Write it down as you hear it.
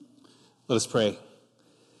Let us pray.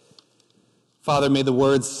 Father, may the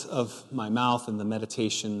words of my mouth and the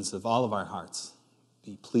meditations of all of our hearts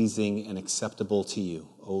be pleasing and acceptable to you,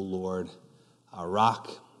 O Lord, our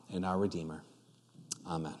rock and our Redeemer.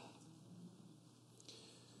 Amen.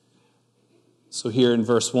 So here in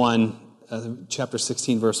verse 1, chapter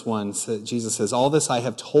 16, verse 1, Jesus says, "All this I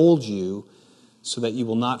have told you so that you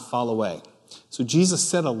will not fall away." So Jesus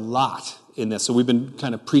said a lot in this. So we've been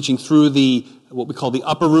kind of preaching through what we call the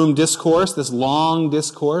upper room discourse, this long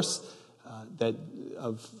discourse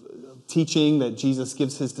of teaching that Jesus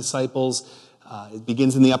gives his disciples. It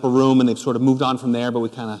begins in the upper room, and they've sort of moved on from there, but we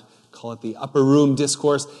kind of call it the upper room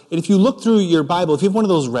discourse. And if you look through your Bible, if you have one of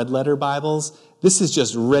those red letter Bibles, this is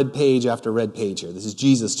just red page after red page here. This is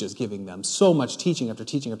Jesus just giving them so much teaching after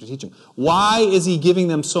teaching after teaching. Why is he giving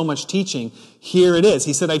them so much teaching? Here it is.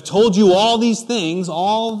 He said, "I've told you all these things,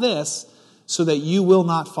 all this, so that you will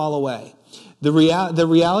not fall away." The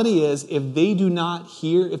reality is, if they do not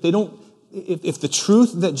hear, if the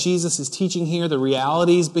truth that Jesus is teaching here, the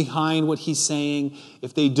realities behind what he's saying,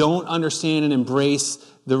 if they don't understand and embrace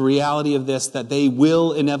the reality of this, that they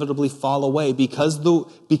will inevitably fall away because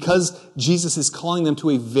Jesus is calling them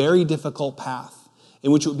to a very difficult path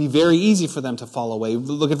in which it would be very easy for them to fall away.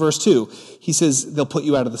 Look at verse 2. He says, "They'll put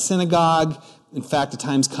you out of the synagogue. In fact, a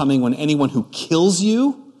time's coming when anyone who kills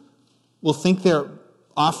you will think they're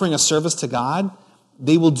offering a service to God.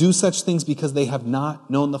 They will do such things because they have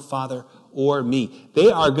not known the Father or me."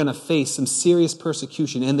 They are going to face some serious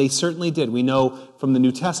persecution, and they certainly did. We know from the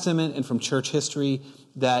New Testament and from church history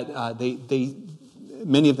that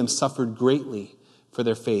many of them suffered greatly for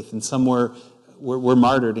their faith, and some were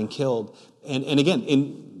martyred and killed. And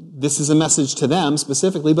again, this is a message to them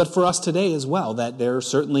specifically, but for us today as well, that there are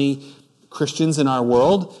certainly Christians in our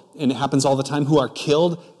world, and it happens all the time, who are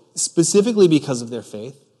killed specifically because of their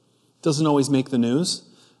faith. Doesn't always make the news,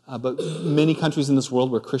 but many countries in this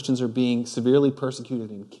world where Christians are being severely persecuted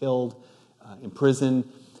and killed, imprisoned.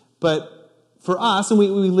 But for us, and we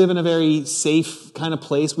live in a very safe kind of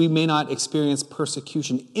place, we may not experience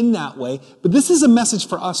persecution in that way, but this is a message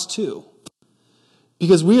for us too.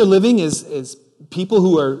 Because we are living as people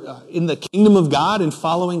who are in the kingdom of God and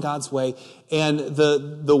following God's way, and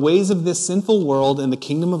the ways of this sinful world and the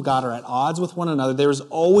kingdom of God are at odds with one another. There's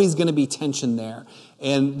always going to be tension there,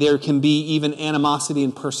 and there can be even animosity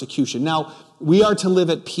and persecution. Now, we are to live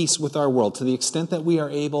at peace with our world to the extent that we are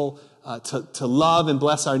able to love and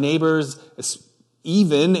bless our neighbors,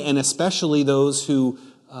 even and especially those who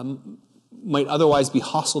might otherwise be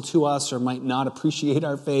hostile to us or might not appreciate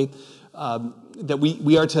our faith. That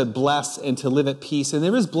we are to bless and to live at peace. And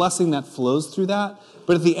there is blessing that flows through that.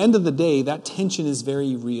 But at the end of the day, that tension is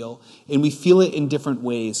very real. And we feel it in different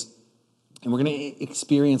ways. And we're going to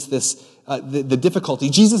experience this, the difficulty.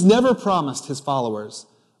 Jesus never promised his followers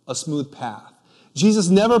a smooth path. Jesus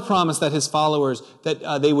never promised that his followers,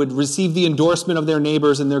 that they would receive the endorsement of their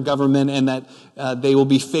neighbors and their government, and that they will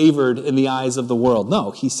be favored in the eyes of the world. No,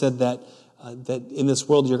 he said that in this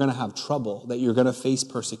world you're going to have trouble, that you're going to face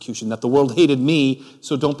persecution, that the world hated me,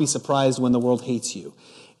 so don't be surprised when the world hates you.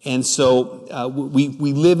 And so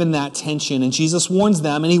we live in that tension, and Jesus warns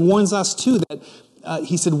them, and he warns us too, that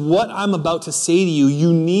he said, "What I'm about to say to you,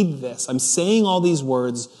 you need this. I'm saying all these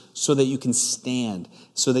words so that you can stand,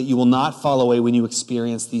 so that you will not fall away when you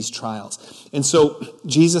experience these trials." And so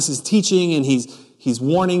Jesus is teaching, and he's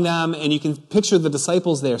warning them, and you can picture the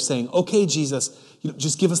disciples there saying, "Okay, Jesus,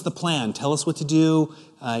 just give us the plan. Tell us what to do.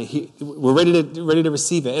 We're ready to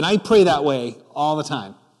receive it." And I pray that way all the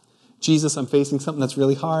time. Jesus, I'm facing something that's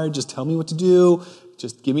really hard. Just tell me what to do.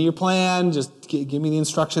 Just give me your plan. Just give me the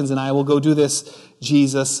instructions, and I will go do this,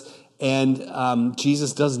 Jesus. And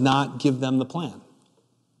Jesus does not give them the plan.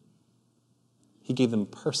 He gave them a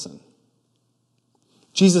person.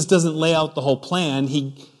 Jesus doesn't lay out the whole plan.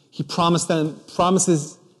 He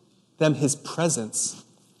promises them his presence.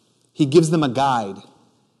 He gives them a guide.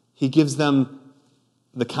 He gives them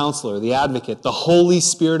the counselor, the advocate, the Holy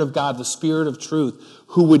Spirit of God, the Spirit of truth,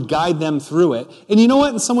 who would guide them through it. And you know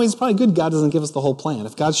what? In some ways, it's probably good God doesn't give us the whole plan.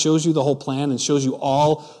 If God shows you the whole plan and shows you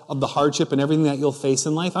all of the hardship and everything that you'll face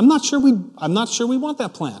in life, I'm not sure we want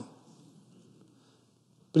that plan.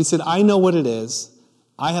 But he said, "I know what it is.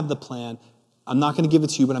 I have the plan. I'm not going to give it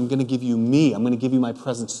to you, but I'm going to give you me. I'm going to give you my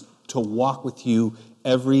presence to walk with you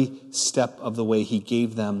every step of the way." He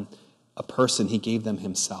gave them a person. He gave them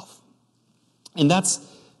himself. And that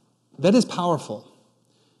is powerful.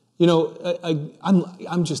 You know,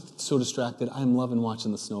 I'm just so distracted. I'm loving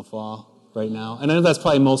watching the snowfall right now. And I know that's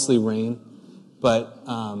probably mostly rain, but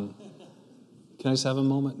can I just have a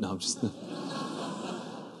moment? No, I'm just...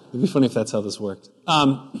 It'd be funny if that's how this worked.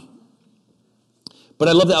 But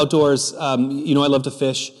I love the outdoors. I love to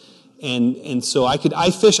fish. And so I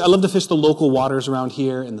fish. I love to fish the local waters around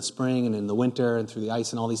here in the spring and in the winter and through the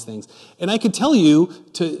ice and all these things. And I could tell you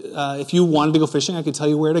if you wanted to go fishing, I could tell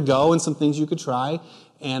you where to go and some things you could try.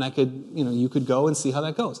 And you could go and see how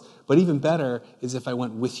that goes. But even better is if I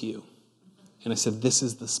went with you. And I said, this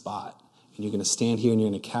is the spot. And you're going to stand here and you're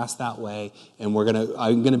going to cast that way. And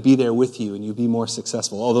I'm going to be there with you and you'll be more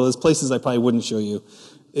successful. Although there's places I probably wouldn't show you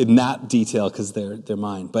in that detail because they're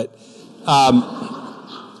mine. But to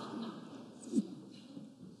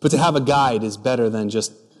have a guide is better than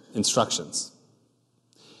just instructions.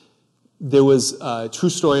 There was a true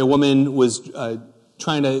story. A woman was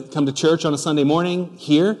trying to come to church on a Sunday morning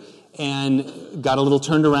here and got a little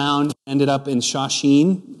turned around, ended up in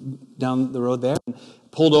Shawsheen down the road there, and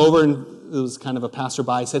pulled over, and it was kind of a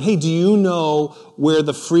passerby, said, hey, do you know where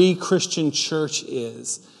the Free Christian Church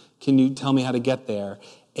is? Can you tell me how to get there?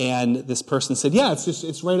 And this person said, yeah,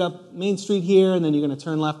 it's right up Main Street here, and then you're going to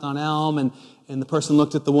turn left on Elm. And the person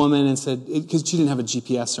looked at the woman and said, because she didn't have a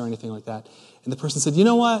GPS or anything like that, and the person said, you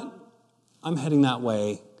know what? I'm heading that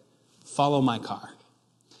way. Follow my car.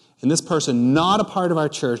 And this person, not a part of our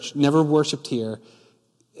church, never worshipped here,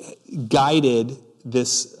 guided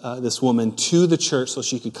this woman to the church so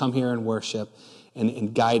she could come here and worship,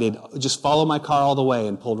 and guided, just follow my car all the way,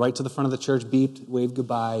 and pulled right to the front of the church, beeped, waved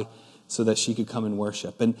goodbye, so that she could come and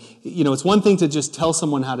worship. And, it's one thing to just tell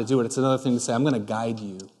someone how to do it. It's another thing to say, I'm going to guide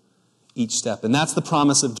you each step. And that's the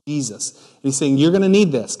promise of Jesus. And he's saying, you're going to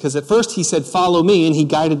need this. Because at first he said, follow me, and he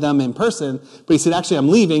guided them in person. But he said, actually, I'm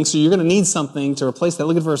leaving, so you're going to need something to replace that.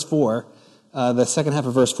 Look at verse 4. The second half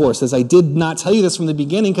of verse 4 says, I did not tell you this from the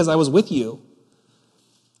beginning because I was with you.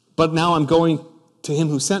 But now I'm going to him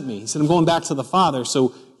who sent me. He said, I'm going back to the Father,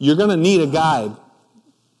 so you're going to need a guide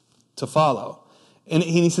to follow. And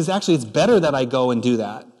he says, actually, it's better that I go and do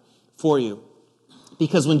that for you.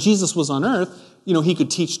 Because when Jesus was on earth, he could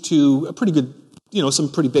teach to a pretty good, some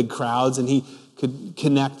pretty big crowds, and he could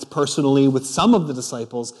connect personally with some of the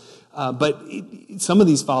disciples, some of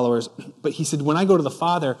these followers. But he said, when I go to the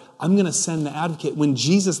Father, I'm going to send the advocate. When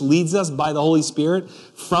Jesus leads us by the Holy Spirit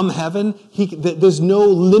from heaven, there's no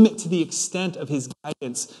limit to the extent of his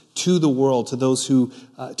guidance to the world, to those who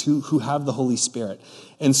have the Holy Spirit.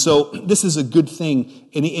 And so this is a good thing.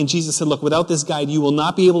 And Jesus said, look, without this guide, you will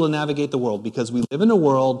not be able to navigate the world, because we live in a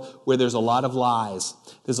world where there's a lot of lies.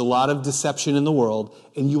 There's a lot of deception in the world,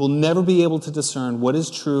 and you will never be able to discern what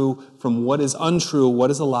is true from what is untrue,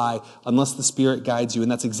 what is a lie, unless the Spirit guides you.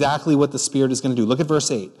 And that's exactly what the Spirit is going to do. Look at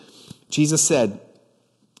verse 8. Jesus said,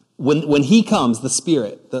 when he comes, the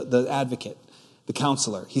Spirit, the advocate, the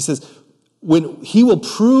counselor, he says, when he will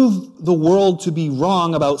prove the world to be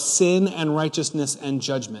wrong about sin and righteousness and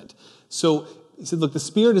judgment. So he said, look, the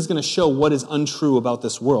Spirit is going to show what is untrue about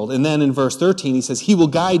this world. And then in verse 13, he says, he will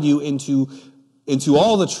guide you into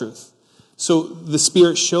all the truth. So the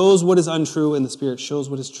Spirit shows what is untrue, and the Spirit shows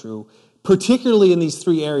what is true, particularly in these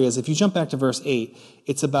three areas. If you jump back to verse 8,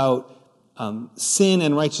 it's about sin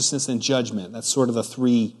and righteousness and judgment. That's sort of the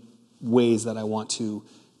three ways that I want to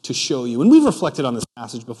show you. And we've reflected on this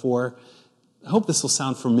passage before. I hope this will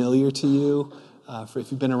sound familiar to you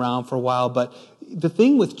if you've been around for a while. But the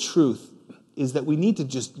thing with truth is that we need to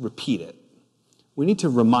just repeat it. We need to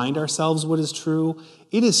remind ourselves what is true.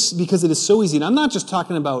 It is because it is so easy. And I'm not just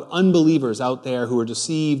talking about unbelievers out there who are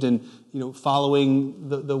deceived and following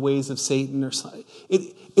the ways of Satan or something.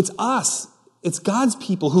 It's us. It's God's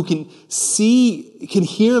people who can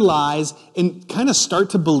hear lies and kind of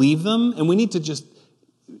start to believe them. And we need to just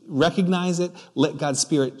recognize it, let God's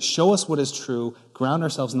Spirit show us what is true, ground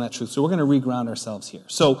ourselves in that truth. So we're going to re-ground ourselves here.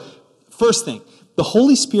 So first thing, the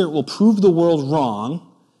Holy Spirit will prove the world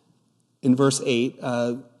wrong in verse 8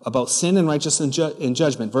 about sin and righteousness and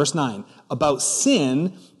judgment. Verse 9, about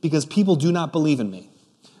sin because people do not believe in me.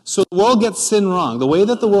 So the world gets sin wrong. The way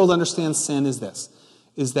that the world understands sin is this,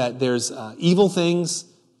 is that there's evil things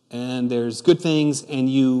and there's good things, and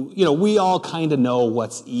we all kind of know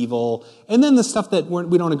what's evil. And then the stuff that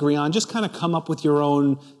we don't agree on, just kind of come up with your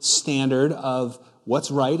own standard of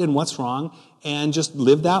what's right and what's wrong, and just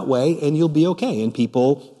live that way, and you'll be okay. And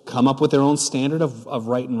people come up with their own standard of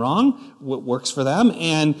right and wrong, what works for them.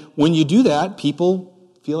 And when you do that, people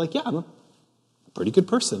feel like, yeah, I'm a pretty good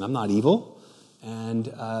person. I'm not evil,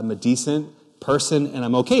 and I'm a decent person, and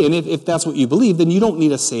I'm okay. And if that's what you believe, then you don't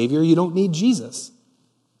need a Savior. You don't need Jesus.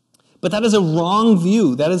 But that is a wrong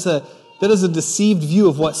view. That is a deceived view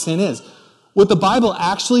of what sin is. What the Bible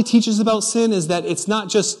actually teaches about sin is that it's not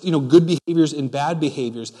just, good behaviors and bad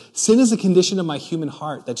behaviors. Sin is a condition of my human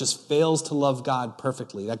heart that just fails to love God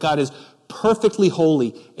perfectly. That God is perfectly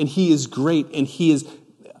holy, and he is great, and he is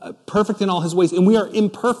perfect in all his ways, and we are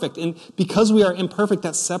imperfect. And because we are imperfect,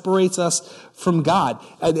 that separates us from God.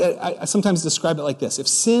 I sometimes describe it like this. If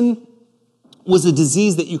sin was a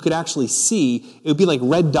disease that you could actually see, it would be like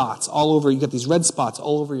red dots all over. You got these red spots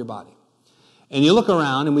all over your body. And you look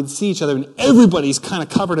around, and we'd see each other, and everybody's kind of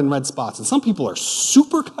covered in red spots. And some people are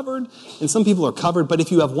super covered, and some people are covered. But if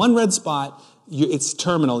you have one red spot, it's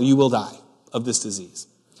terminal. You will die of this disease.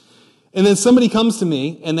 And then somebody comes to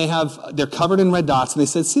me, and they're covered in red dots, and they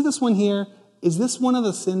said, see this one here? Is this one of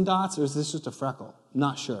the sin dots, or is this just a freckle? I'm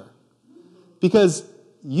not sure. Because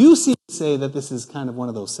you seem to say that this is kind of one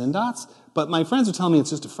of those sin dots, but my friends are telling me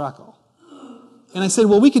it's just a freckle. And I said,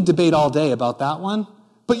 well, we could debate all day about that one,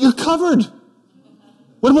 but you're covered.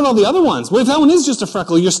 What about all the other ones? What if that one is just a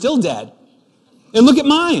freckle? You're still dead. And look at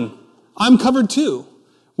mine. I'm covered too.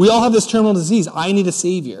 We all have this terminal disease. I need a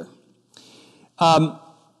savior.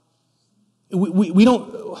 We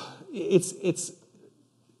don't. It's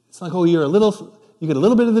like, oh, you get a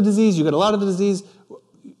little bit of the disease. You get a lot of the disease.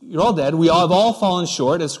 You're all dead. We all have all fallen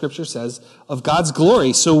short, as Scripture says, of God's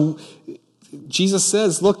glory. So Jesus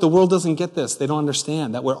says, look, the world doesn't get this. They don't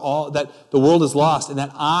understand that that the world is lost, and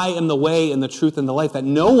that I am the way and the truth and the life, that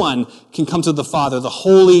no one can come to the Father,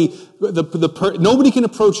 nobody can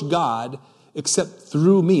approach God except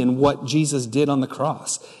through me and what Jesus did on the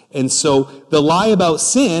cross. And so the lie about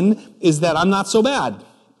sin is that I'm not so bad.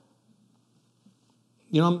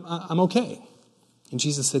 I'm okay. And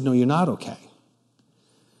Jesus said, no, you're not okay.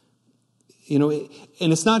 And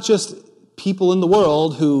it's not just people in the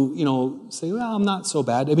world who, say, well, I'm not so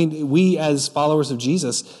bad. I mean, we as followers of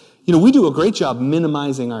Jesus, we do a great job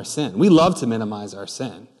minimizing our sin. We love to minimize our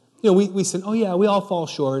sin. We say, oh yeah, we all fall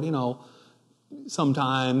short,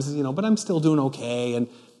 sometimes, but I'm still doing okay. And,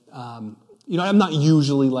 I'm not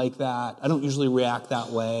usually like that. I don't usually react that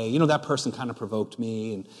way. That person kind of provoked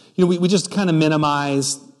me. And, we just kind of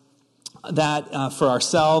minimize that for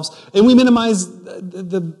ourselves. And we minimize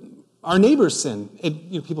our neighbor's sin.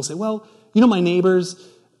 People say, well, my neighbors,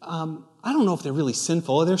 I don't know if they're really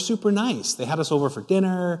sinful. They're super nice. They had us over for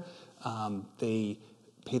dinner. They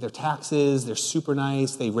pay their taxes. They're super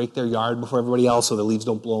nice. They rake their yard before everybody else so the leaves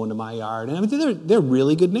don't blow into my yard. And I mean, they're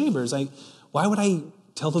really good neighbors. Why would I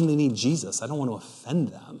tell them they need Jesus? I don't want to offend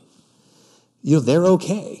them. They're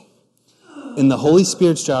okay. And the Holy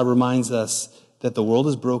Spirit's job reminds us that the world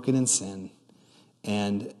is broken in sin,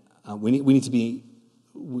 and we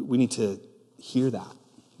need to hear that.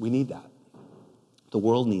 We need that. The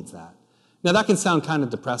world needs that. Now, that can sound kind of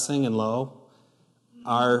depressing and low.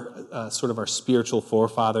 Our spiritual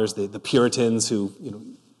forefathers, the Puritans who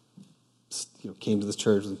came to this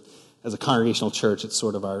church as a congregational church, it's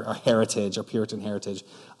sort of our heritage, our Puritan heritage.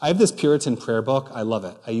 I have this Puritan prayer book. I love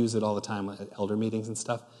it. I use it all the time at elder meetings and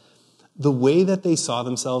stuff. The way that they saw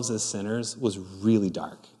themselves as sinners was really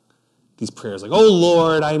dark. These prayers like, oh,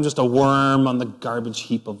 Lord, I am just a worm on the garbage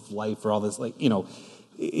heap of life, or all this,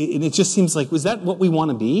 it just seems like, was that what we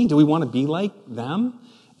want to be? Do we want to be like them?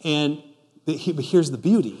 But here's the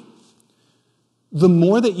beauty. The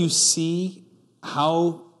more that you see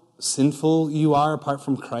how sinful you are apart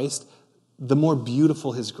from Christ, the more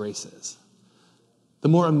beautiful his grace is. The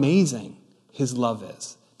more amazing his love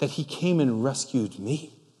is. That he came and rescued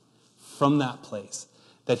me from that place.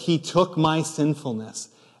 That he took my sinfulness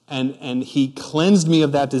and he cleansed me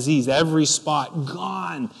of that disease. Every spot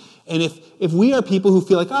gone. And if we are people who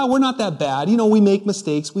feel like, we're not that bad, we make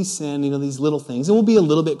mistakes, we sin, these little things, and we'll be a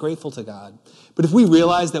little bit grateful to God. But if we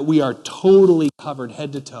realize that we are totally covered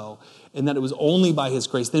head to toe, and that it was only by his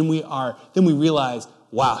grace, then we realize,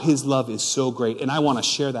 wow, his love is so great, and I want to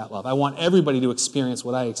share that love. I want everybody to experience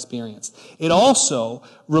what I experienced. It also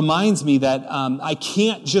reminds me that I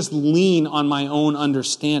can't just lean on my own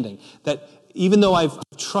understanding, that even though I've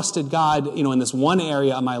trusted God, in this one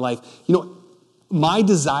area of my life, my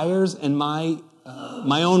desires and my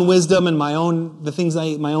own wisdom and my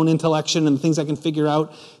own intellection and the things I can figure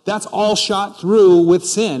out, that's all shot through with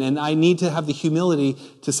sin. And I need to have the humility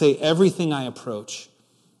to say everything I approach,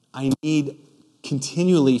 I need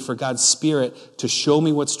continually for God's Spirit to show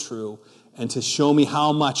me what's true and to show me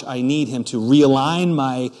how much I need him to realign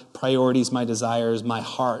my priorities, my desires, my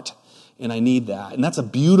heart. And I need that. And that's a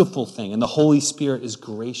beautiful thing. And the Holy Spirit is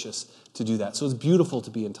gracious to do that. So it's beautiful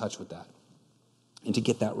to be in touch with that and to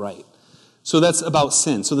get that right. So that's about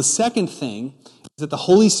sin. So the second thing is that the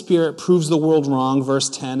Holy Spirit proves the world wrong, verse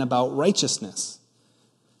 10, about righteousness.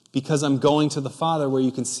 Because I'm going to the Father where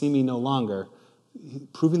you can see me no longer.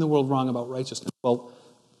 Proving the world wrong about righteousness. Well,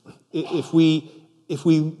 if we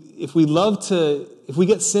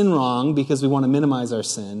get sin wrong because we want to minimize our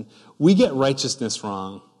sin, we get righteousness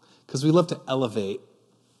wrong because we love to elevate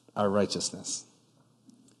our righteousness.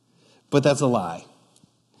 But that's a lie.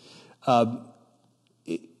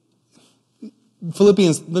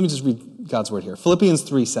 Philippians, let me just read God's word here. Philippians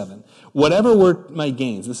 3:7. Whatever were my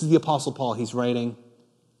gains, this is the Apostle Paul, he's writing,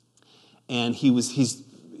 and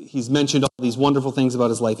he's mentioned all these wonderful things about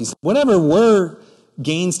his life. He said, whatever were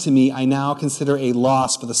gains to me, I now consider a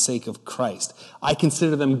loss for the sake of Christ. I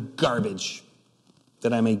consider them garbage,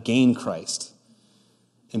 that I may gain Christ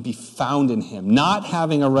and be found in him, not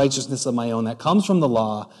having a righteousness of my own that comes from the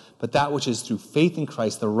law, but that which is through faith in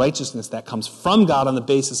Christ, the righteousness that comes from God on the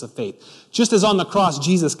basis of faith. Just as on the cross,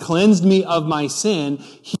 Jesus cleansed me of my sin,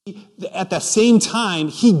 at the same time,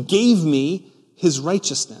 he gave me his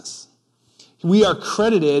righteousness. We are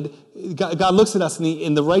credited, God looks at us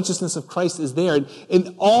and the righteousness of Christ is there.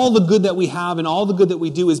 And all the good that we have and all the good that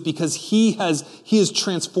we do is because he is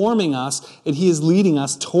transforming us and he is leading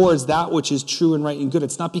us towards that which is true and right and good.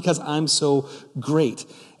 It's not because I'm so great.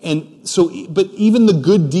 And so, but even the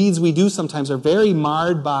good deeds we do sometimes are very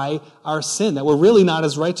marred by our sin, that we're really not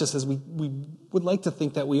as righteous as we would like to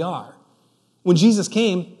think that we are. When Jesus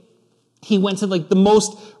came, he went to like the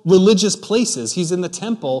most religious places. He's in the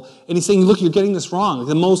temple, and he's saying, look, you're getting this wrong.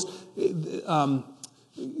 There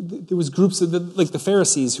was groups of the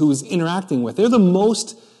Pharisees who was interacting with. They're the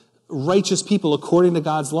most righteous people according to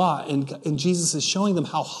God's law. And Jesus is showing them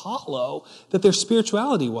how hollow that their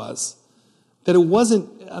spirituality was. That it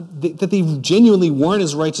wasn't, that they genuinely weren't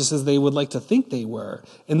as righteous as they would like to think they were.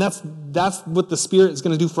 And that's what the Spirit is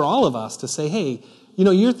going to do for all of us, to say, hey,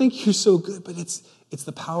 you think you're so good, but it's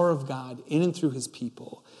the power of God in and through his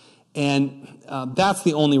people. And that's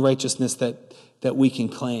the only righteousness that we can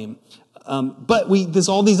claim. But there's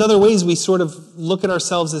all these other ways we sort of look at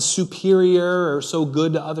ourselves as superior or so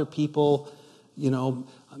good to other people.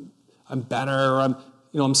 I'm better, or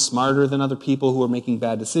I'm smarter than other people who are making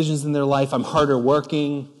bad decisions in their life. I'm harder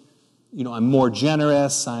working. I'm more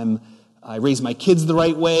generous. I raise my kids the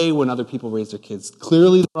right way when other people raise their kids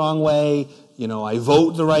clearly the wrong way. I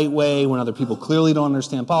vote the right way when other people clearly don't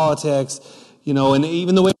understand politics. And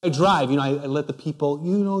even the way I drive, I let the people,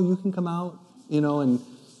 you can come out,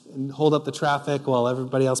 and hold up the traffic while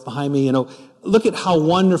everybody else behind me, look at how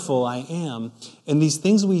wonderful I am. And these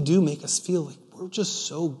things we do make us feel like we're just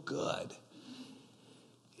so good.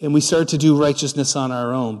 And we start to do righteousness on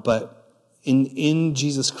our own, but in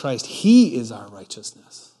Jesus Christ, he is our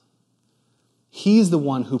righteousness. He's the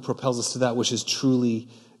one who propels us to that which is truly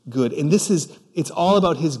good. And it's all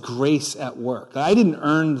about his grace at work. I didn't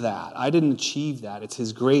earn that. I didn't achieve that. It's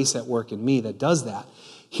his grace at work in me that does that.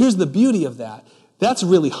 Here's the beauty of that. That's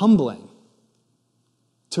really humbling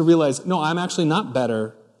to realize, no, I'm actually not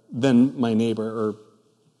better than my neighbor or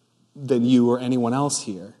than you or anyone else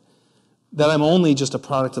here. That I'm only just a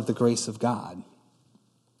product of the grace of God.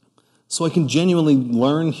 So I can genuinely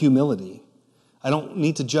learn humility. I don't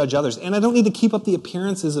need to judge others. And I don't need to keep up the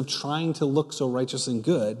appearances of trying to look so righteous and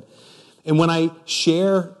good. And when I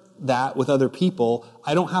share that with other people,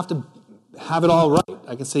 I don't have to have it all right.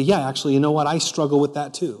 I can say, yeah, actually, you know what? I struggle with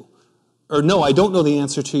that too. Or no, I don't know the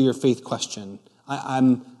answer to your faith question. I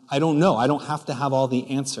don't know. I don't have to have all the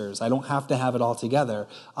answers. I don't have to have it all together.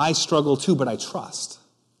 I struggle too, but I trust.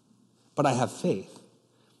 But I have faith.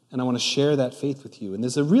 And I want to share that faith with you. And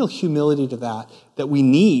there's a real humility to that we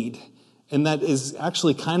need. And that is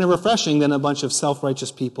actually kind of refreshing than a bunch of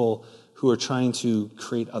self-righteous people who are trying to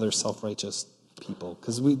create other self-righteous people.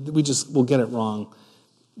 Because we'll get it wrong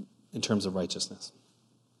in terms of righteousness.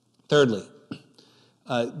 Thirdly,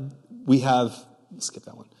 skip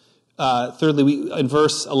that one. Thirdly, in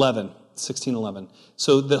verse 11, 16:11.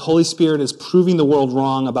 So the Holy Spirit is proving the world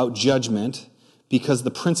wrong about judgment because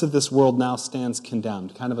the prince of this world now stands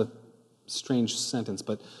condemned. Kind of a strange sentence,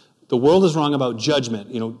 but the world is wrong about judgment,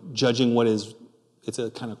 judging it's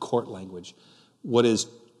a kind of court language, what is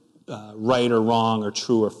right or wrong or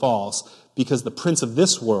true or false, because the prince of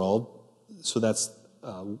this world, so that's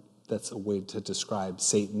a way to describe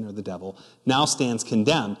Satan or the devil, now stands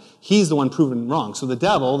condemned. He's the one proven wrong. So the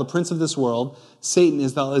devil, the prince of this world, Satan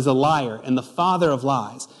is a liar and the father of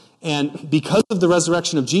lies. And because of the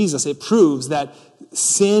resurrection of Jesus, it proves that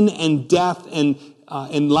sin and death and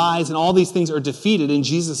lies and all these things are defeated, and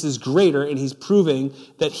Jesus is greater, and he's proving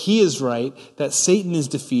that he is right, that Satan is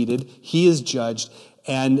defeated, he is judged,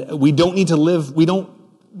 and we don't need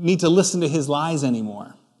to listen to his lies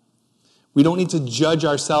anymore. We don't need to judge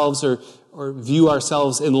ourselves or view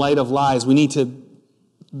ourselves in light of lies. We need to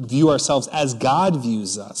view ourselves as God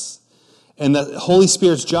views us. And the Holy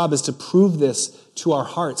Spirit's job is to prove this to our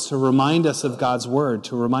hearts, to remind us of God's word,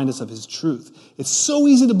 to remind us of his truth. It's so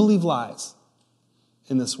easy to believe lies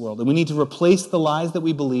in this world, and we need to replace the lies that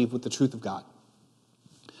we believe with the truth of God.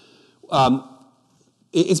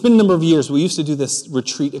 It's been a number of years. We used to do this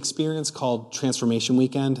retreat experience called Transformation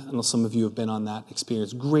Weekend. I know some of you have been on that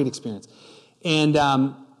experience. Great experience. And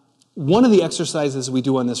one of the exercises we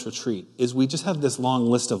do on this retreat is we just have this long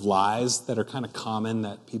list of lies that are kind of common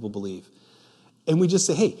that people believe. And we just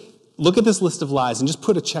say, hey, look at this list of lies and just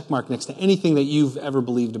put a check mark next to anything that you've ever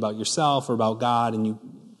believed about yourself or about God, and you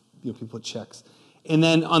people put checks. And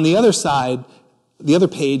then on the other side, the other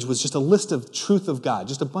page was just a list of truth of God,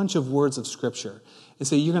 just a bunch of words of Scripture. And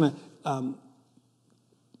so you're going to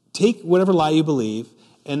take whatever lie you believe,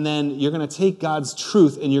 and then you're going to take God's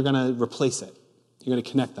truth and you're going to replace it. You're going to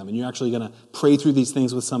connect them, and you're actually going to pray through these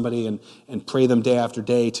things with somebody and pray them day after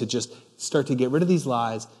day to just start to get rid of these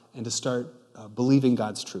lies and to start believing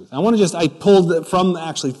God's truth. I pulled from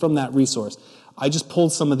that resource, I just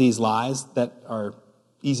pulled some of these lies that are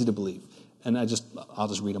easy to believe. And I'll just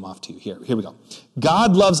read them off to you. Here we go.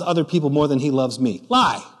 God loves other people more than he loves me.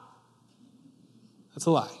 Lie. That's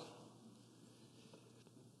a lie.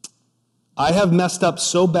 I have messed up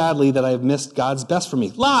so badly that I have missed God's best for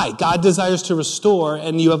me. Lie. God desires to restore,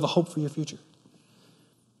 and you have a hope for your future.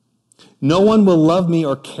 No one will love me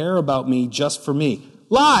or care about me just for me.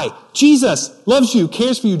 Lie. Jesus loves you,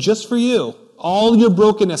 cares for you just for you. All your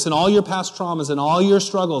brokenness and all your past traumas and all your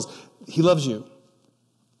struggles, he loves you.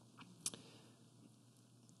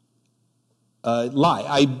 Lie.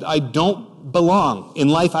 I don't belong. In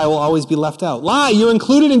life, I will always be left out. Lie. You're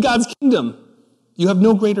included in God's kingdom. You have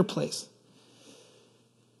no greater place.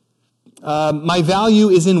 My value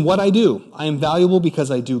is in what I do. I am valuable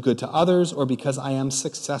because I do good to others or because I am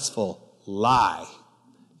successful. Lie.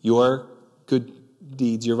 Your good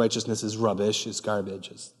deeds, your righteousness is rubbish, is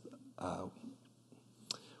garbage, as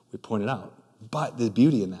we pointed out. But the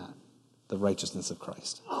beauty in that, the righteousness of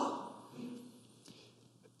Christ.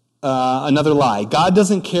 Another lie. God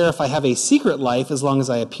doesn't care if I have a secret life as long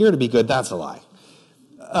as I appear to be good. That's a lie.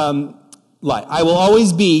 Lie. I will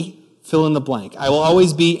always be, fill in the blank. I will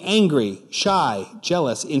always be angry, shy,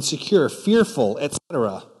 jealous, insecure, fearful,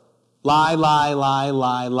 etc. Lie,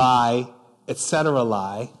 etc.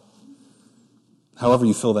 lie. However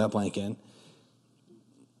you fill that blank in.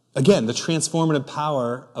 Again, the transformative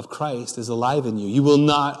power of Christ is alive in you. You will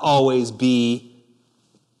not always be,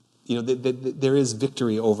 there is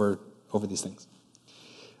victory over these things.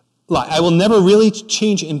 Lie. I will never really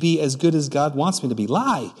change and be as good as God wants me to be.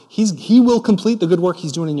 Lie. He will complete the good work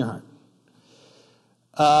he's doing in your heart.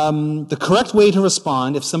 The correct way to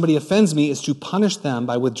respond if somebody offends me is to punish them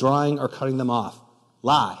by withdrawing or cutting them off.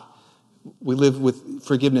 Lie. We live with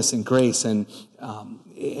forgiveness and grace and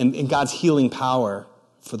God's healing power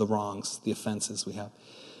for the wrongs, the offenses we have.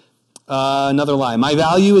 Another lie. My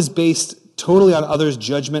value is based totally on others'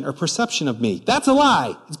 judgment or perception of me. That's a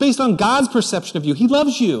lie. It's based on God's perception of you. He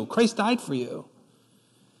loves you. Christ died for you.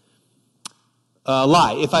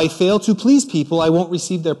 Lie. If I fail to please people, I won't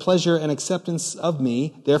receive their pleasure and acceptance of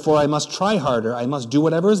me. Therefore, I must try harder. I must do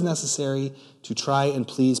whatever is necessary to try and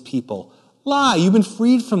please people. Lie. You've been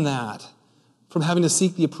freed from that, from having to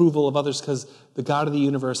seek the approval of others because the God of the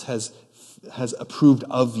universe has approved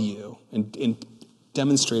of you and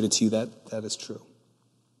demonstrated to you that is true.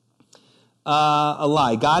 A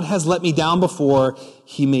lie. God has let me down before.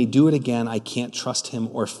 He may do it again. I can't trust him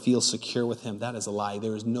or feel secure with him. That is a lie.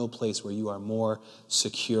 There is no place where you are more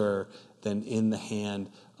secure than in the hand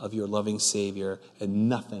of your loving Savior, and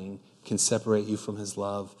nothing can separate you from his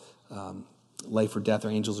love. Life or death or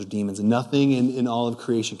angels or demons. Nothing in all of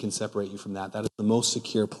creation can separate you from that. That is the most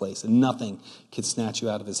secure place, and nothing can snatch you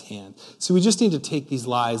out of his hand. So we just need to take these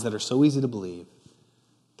lies that are so easy to believe,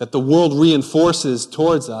 that the world reinforces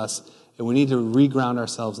towards us, and we need to reground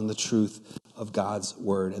ourselves in the truth of God's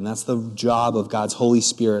word. And that's the job of God's Holy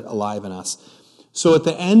Spirit alive in us. So at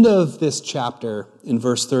the end of this chapter, in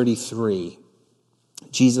verse 33,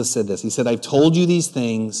 Jesus said this. He said, I've told you these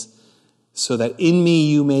things so that in me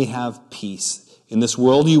you may have peace. In this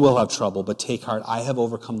world you will have trouble, but take heart, I have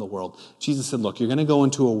overcome the world. Jesus said, look, you're going to go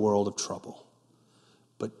into a world of trouble,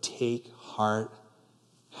 but take heart,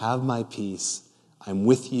 have my peace, I'm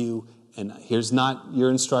with you. And here's not your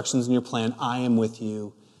instructions and your plan. I am with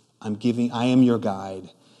you. I am your guide.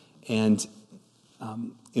 And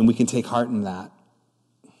we can take heart in that.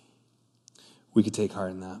 We can take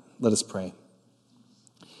heart in that. Let us pray.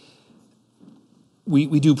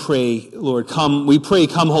 We do pray, Lord, come. We pray,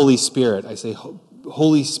 come, Holy Spirit. I say,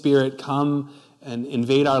 Holy Spirit, come and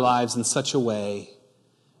invade our lives in such a way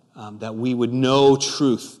that we would know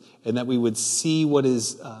truth, and that we would see what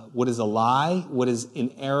is a lie, what is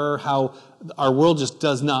in error, how our world just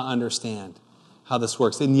does not understand how this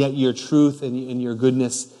works. And yet your truth and your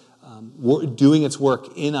goodness doing its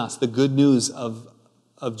work in us, the good news of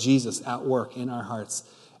of Jesus at work in our hearts.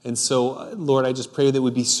 And so, Lord, I just pray that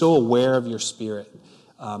we'd be so aware of your Spirit,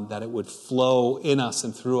 that it would flow in us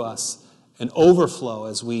and through us and overflow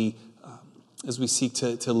as we seek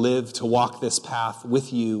to live, to walk this path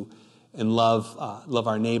with you and love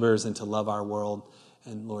our neighbors and to love our world.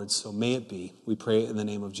 And Lord, so may it be. We pray in the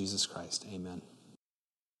name of Jesus Christ. Amen.